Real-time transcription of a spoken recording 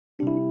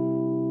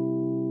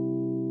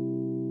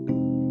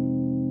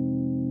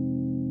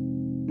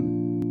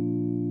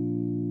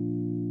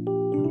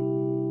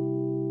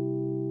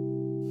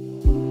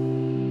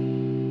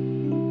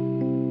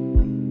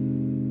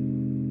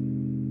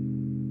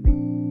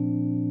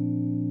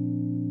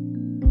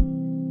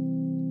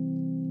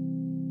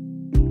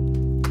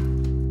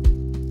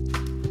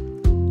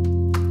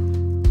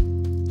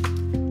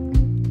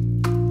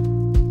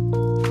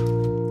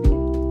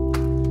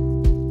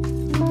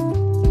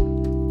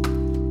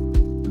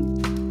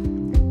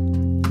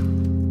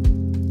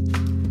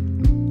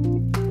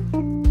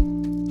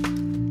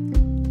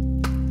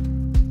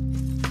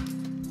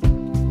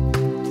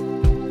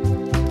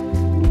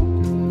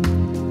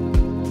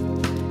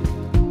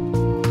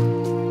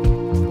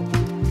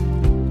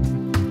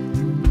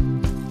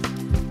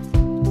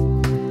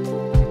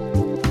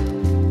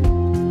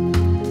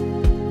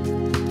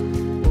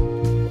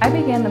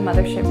began the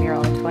Mothership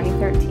mural in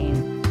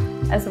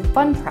 2013 as a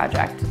fun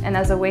project and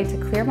as a way to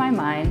clear my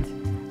mind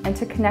and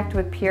to connect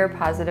with pure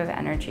positive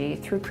energy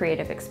through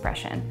creative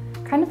expression,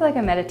 kind of like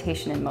a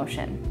meditation in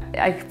motion.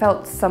 I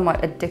felt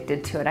somewhat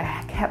addicted to it.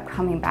 I kept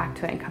coming back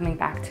to it and coming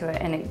back to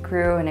it, and it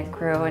grew and it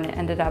grew, and it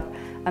ended up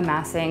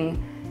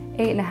amassing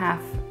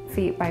 8.5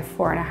 feet by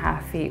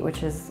 4.5 feet,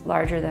 which is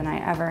larger than I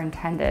ever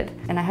intended.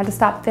 And I had to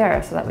stop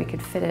there so that we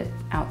could fit it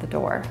out the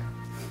door.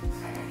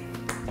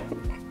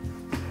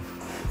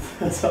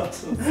 That's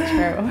awesome. It's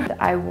true.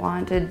 I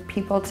wanted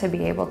people to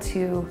be able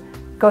to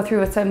go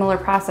through a similar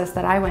process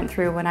that I went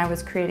through when I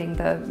was creating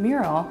the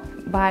mural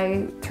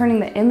by turning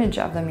the image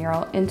of the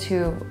mural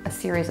into a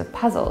series of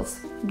puzzles,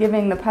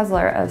 giving the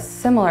puzzler a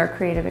similar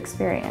creative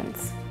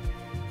experience.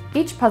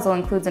 Each puzzle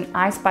includes an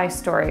I Spy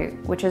story,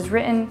 which is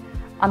written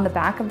on the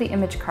back of the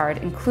image card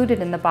included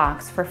in the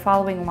box for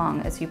following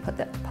along as you put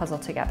the puzzle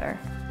together.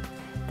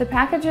 The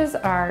packages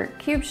are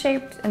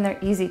cube-shaped and they're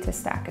easy to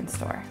stack and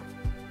store.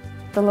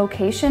 The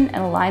location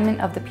and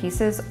alignment of the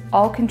pieces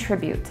all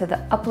contribute to the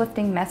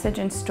uplifting message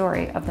and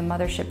story of the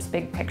Mothership's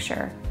big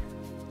picture.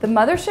 The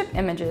Mothership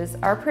images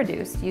are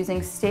produced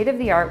using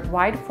state-of-the-art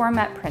wide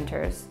format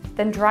printers,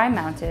 then dry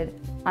mounted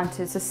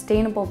onto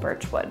sustainable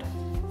birchwood.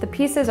 The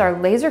pieces are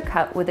laser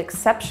cut with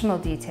exceptional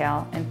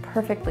detail and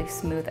perfectly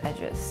smooth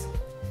edges.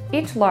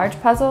 Each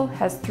large puzzle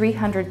has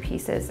 300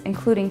 pieces,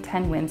 including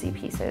 10 whimsy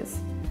pieces.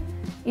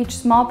 Each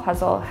small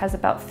puzzle has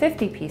about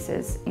 50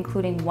 pieces,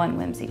 including 1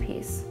 whimsy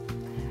piece.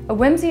 A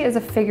whimsy is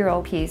a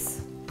figural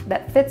piece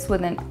that fits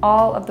within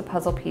all of the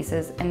puzzle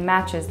pieces and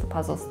matches the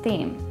puzzle's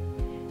theme.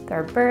 There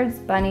are birds,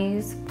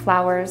 bunnies,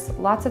 flowers,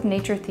 lots of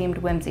nature-themed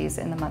whimsies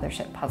in the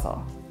Mothership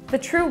puzzle. The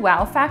true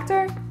wow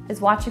factor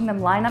is watching them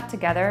line up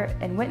together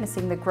and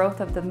witnessing the growth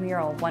of the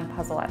mural one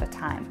puzzle at a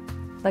time.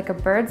 Like a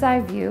bird's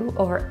eye view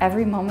over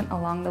every moment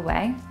along the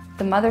way,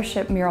 the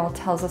Mothership mural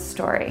tells a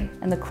story,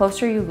 and the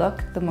closer you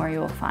look, the more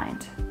you will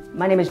find.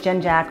 My name is Jen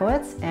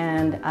Jackowitz,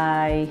 and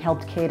I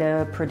helped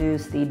Kata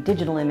produce the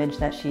digital image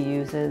that she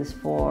uses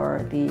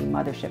for the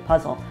Mothership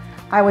puzzle.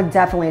 I would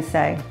definitely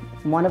say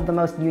one of the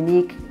most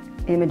unique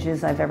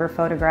images I've ever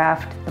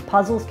photographed. The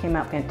puzzles came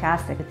out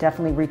fantastic. It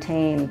definitely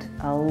retained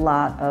a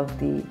lot of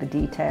the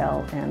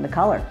detail and the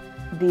color.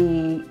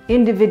 The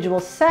individual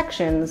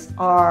sections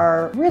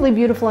are really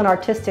beautiful and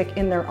artistic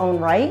in their own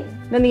right.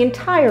 Then the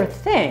entire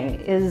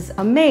thing is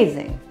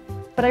amazing.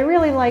 But I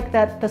really like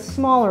that the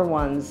smaller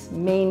ones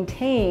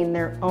maintain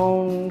their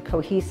own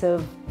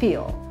cohesive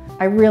feel.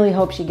 I really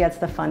hope she gets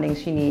the funding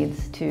she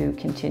needs to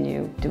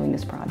continue doing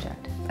this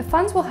project. The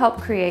funds will help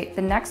create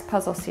the next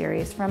puzzle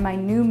series from my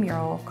new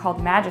mural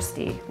called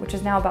Majesty, which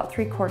is now about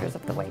 3/4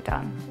 of the way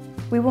done.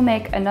 We will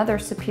make another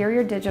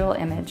superior digital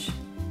image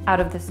out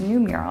of this new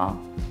mural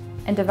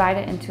and divide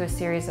it into a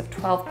series of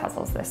 12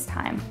 puzzles this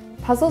time.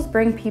 Puzzles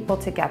bring people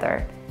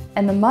together,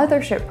 and the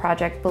Mothership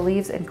project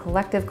believes in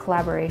collective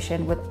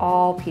collaboration with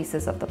all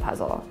pieces of the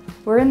puzzle.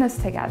 We're in this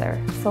together,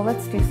 so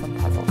let's do some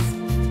puzzles.